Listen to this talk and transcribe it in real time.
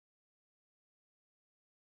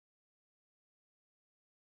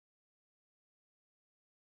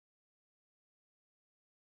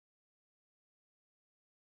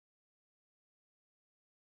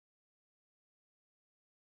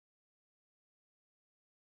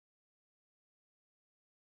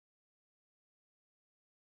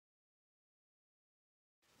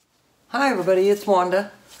Hi everybody, it's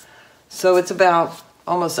Wanda. So it's about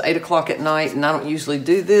almost 8 o'clock at night and I don't usually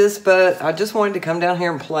do this, but I just wanted to come down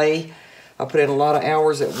here and play. I put in a lot of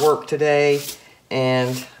hours at work today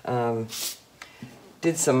and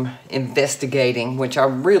did some investigating, which I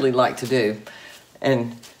really like to do.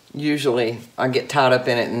 And usually I get tied up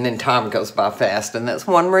in it and then time goes by fast, and that's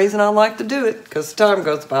one reason I like to do it, because time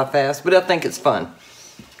goes by fast, but I think it's fun.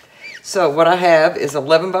 So what I have is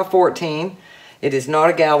 11 by 14. It is not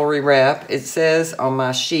a gallery wrap. It says on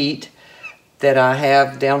my sheet that I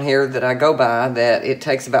have down here that I go by that it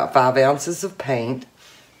takes about 5 ounces of paint.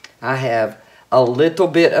 I have a little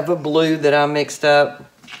bit of a blue that I mixed up.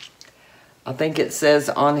 I think it says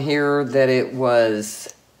on here that it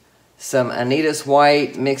was some Anita's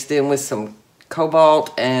white mixed in with some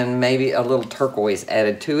cobalt and maybe a little turquoise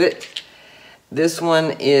added to it. This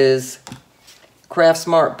one is Craft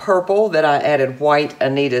Smart Purple that I added white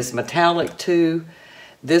Anita's metallic to.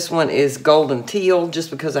 This one is Golden Teal,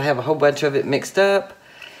 just because I have a whole bunch of it mixed up.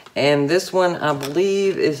 And this one, I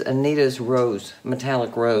believe, is Anita's Rose,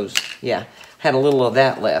 metallic rose. Yeah, had a little of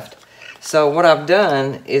that left. So what I've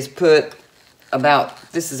done is put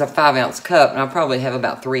about, this is a 5-ounce cup, and I probably have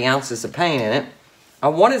about 3 ounces of paint in it. I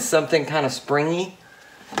wanted something kind of springy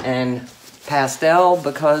and pastel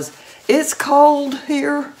because it's cold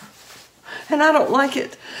here and I don't like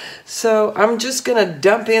it. So I'm just gonna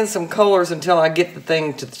dump in some colors until I get the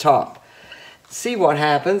thing to the top. See what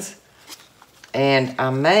happens. And I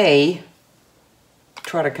may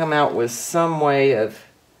try to come out with some way of,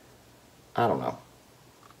 I don't know,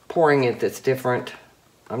 pouring it that's different.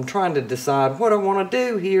 I'm trying to decide what I want to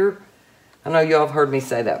do here. I know y'all have heard me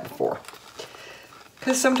say that before.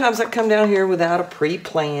 Because sometimes I come down here without a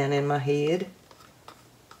pre-plan in my head.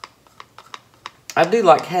 I do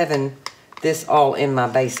like having this all in my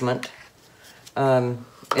basement. It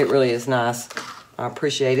really is nice. I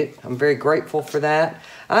appreciate it. I'm very grateful for that.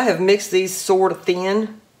 I have mixed these sort of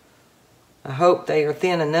thin. I hope they are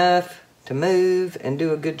thin enough to move and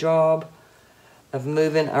do a good job of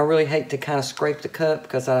moving. I really hate to kind of scrape the cup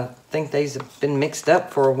because I think these have been mixed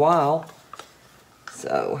up for a while.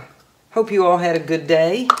 So, hope you all had a good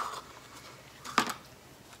day.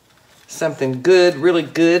 Something good, really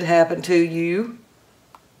good happened to you,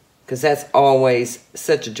 because that's always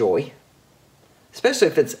such a joy, especially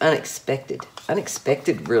if it's unexpected.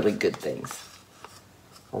 Unexpected really good things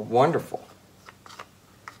are wonderful.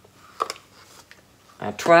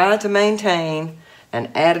 I try to maintain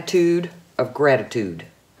an attitude of gratitude.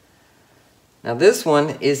 Now this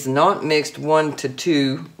one is not mixed 1 to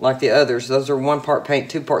 2 like the others. Those are 1 part paint,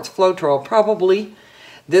 2 parts Floetrol, probably.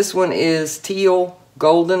 This one is teal,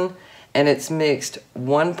 golden, and it's mixed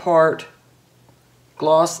 1 part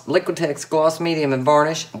gloss, Liquitex gloss medium and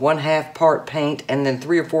varnish, 1/2 part paint, and then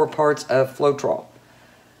 3 or 4 parts of Floetrol.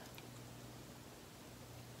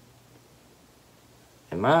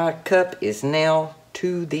 And my cup is now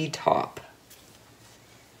to the top.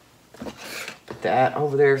 Put that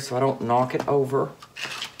over there so I don't knock it over.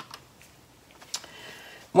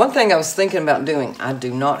 One thing I was thinking about doing, I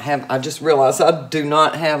just realized I do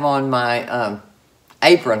not have on my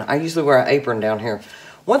apron. I usually wear an apron down here.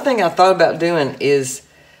 One thing I thought about doing is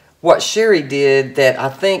what Sheri did that I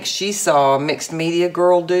think she saw a mixed media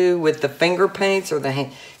girl do with the finger paints, or the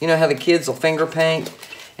hand, you know how the kids will finger paint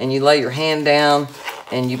and you lay your hand down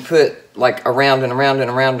and you put like around and around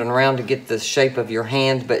and around and around to get the shape of your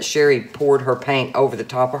hand, but Sheri poured her paint over the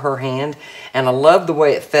top of her hand and I love the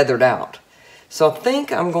way it feathered out. So I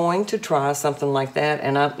think I'm going to try something like that,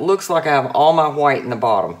 and it looks like I have all my white in the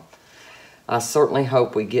bottom. I certainly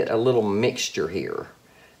hope we get a little mixture here.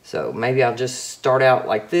 So maybe I'll just start out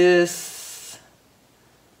like this.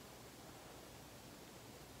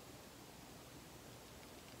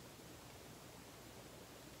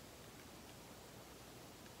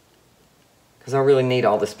 Because I really need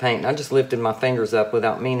all this paint. I just lifted my fingers up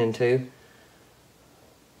without meaning to.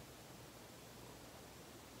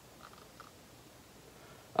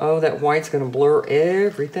 Oh, that white's going to blur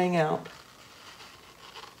everything out.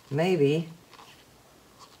 Maybe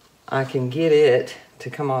I can get it to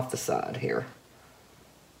come off the side here.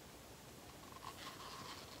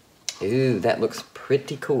 Ooh, that looks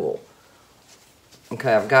pretty cool.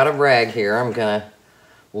 Okay, I've got a rag here. I'm gonna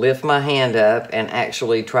lift my hand up and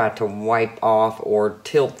actually try to wipe off or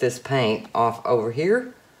tilt this paint off over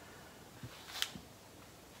here.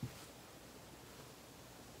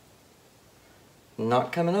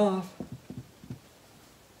 Not coming off.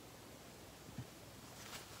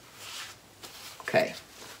 Okay,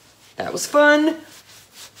 that was fun.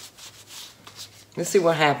 Let's see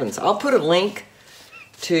what happens. I'll put a link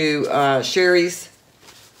to Sheri's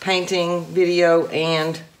painting video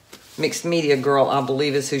and Mixed Media Girl, I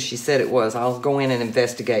believe is who she said it was. I'll go in and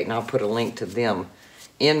investigate, and I'll put a link to them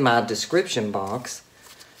in my description box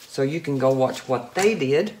so you can go watch what they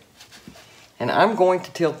did. And I'm going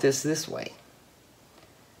to tilt this way.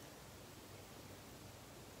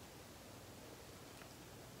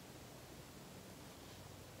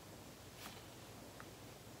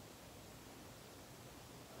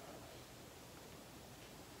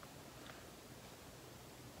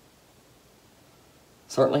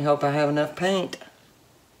 Certainly hope I have enough paint.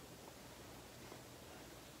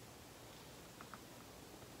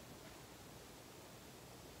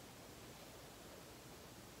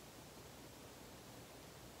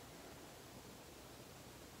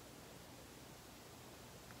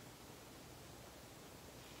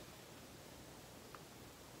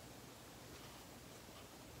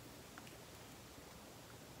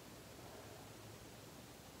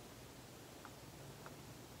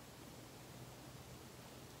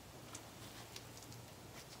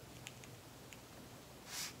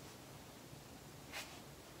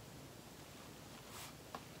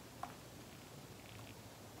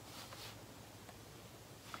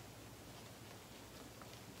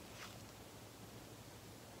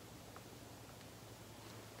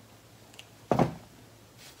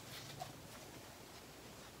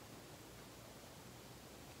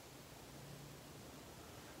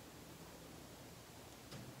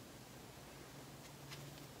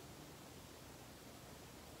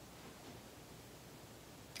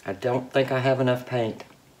 I don't think I have enough paint.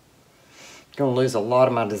 I'm going to lose a lot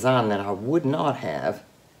of my design that I would not have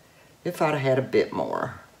if I'd had a bit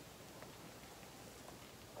more.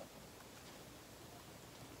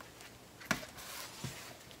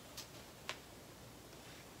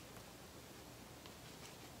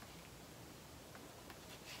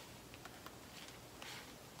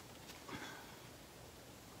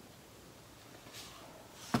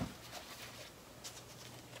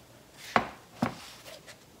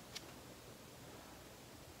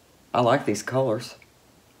 I like these colors.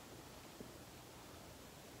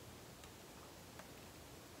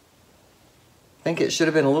 I think it should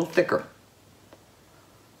have been a little thicker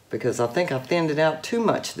because I think I thinned it out too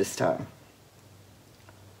much this time.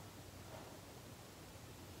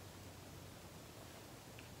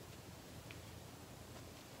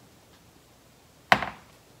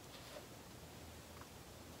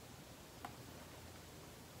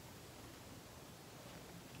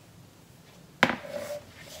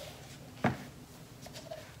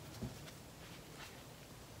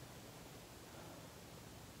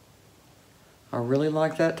 I really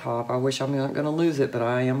like that top. I wish I'm not going to lose it, but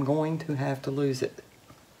I am going to have to lose it.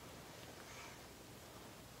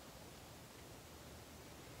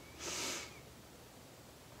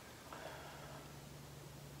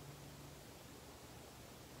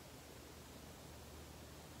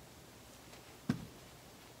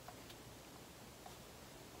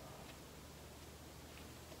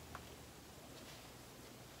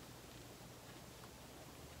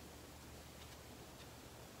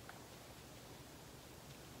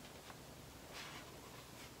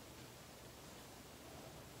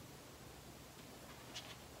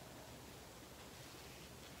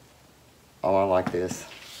 Oh, I like this.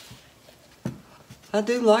 I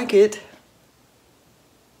do like it.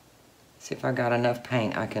 See if I got enough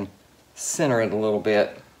paint, I can center it a little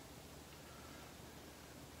bit.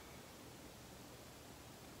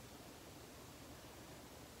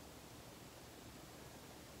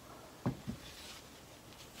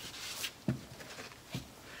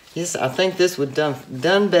 Yes, I think this would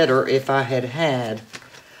done better if I had had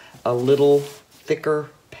a little thicker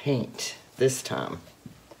paint this time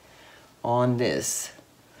on this.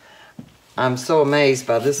 I'm so amazed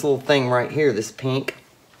by this little thing right here, this pink.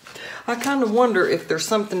 I kind of wonder if there's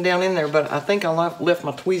something down in there, but I think I left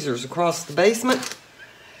my tweezers across the basement.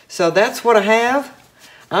 So that's what I have.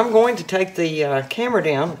 I'm going to take the camera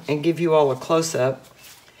down and give you all a close-up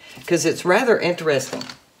because it's rather interesting.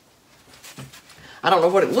 I don't know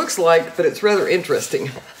what it looks like, but it's rather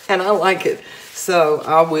interesting and I like it. So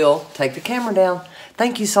I will take the camera down.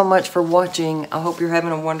 Thank you so much for watching. I hope you're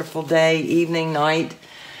having a wonderful day, evening, night,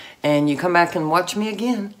 and you come back and watch me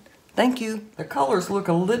again. Thank you. The colors look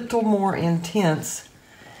a little more intense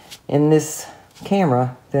in this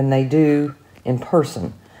camera than they do in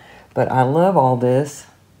person, but I love all this.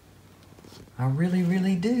 I really,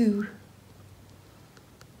 really do.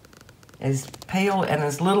 As pale and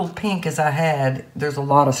as little pink as I had, there's a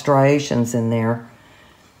lot of striations in there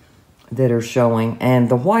that are showing, and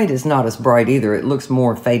the white is not as bright either. It looks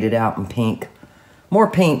more faded out and pink.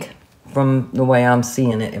 More pink from the way I'm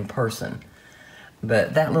seeing it in person.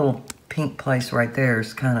 But that little pink place right there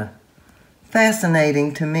is kind of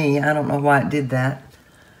fascinating to me. I don't know why it did that,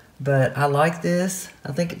 but I like this.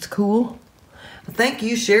 I think it's cool. Thank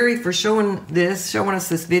you, Sheri, for showing us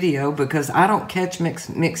this video, because I don't catch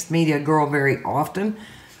Mixed Media Girl very often,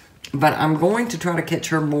 but I'm going to try to catch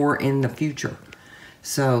her more in the future.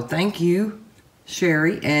 So thank you,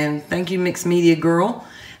 Sheri, and thank you, Mixed Media Girl,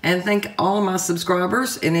 and thank all of my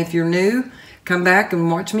subscribers. And if you're new, come back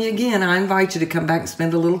and watch me again. I invite you to come back and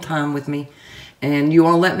spend a little time with me, and you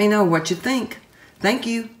all let me know what you think. Thank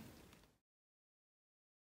you.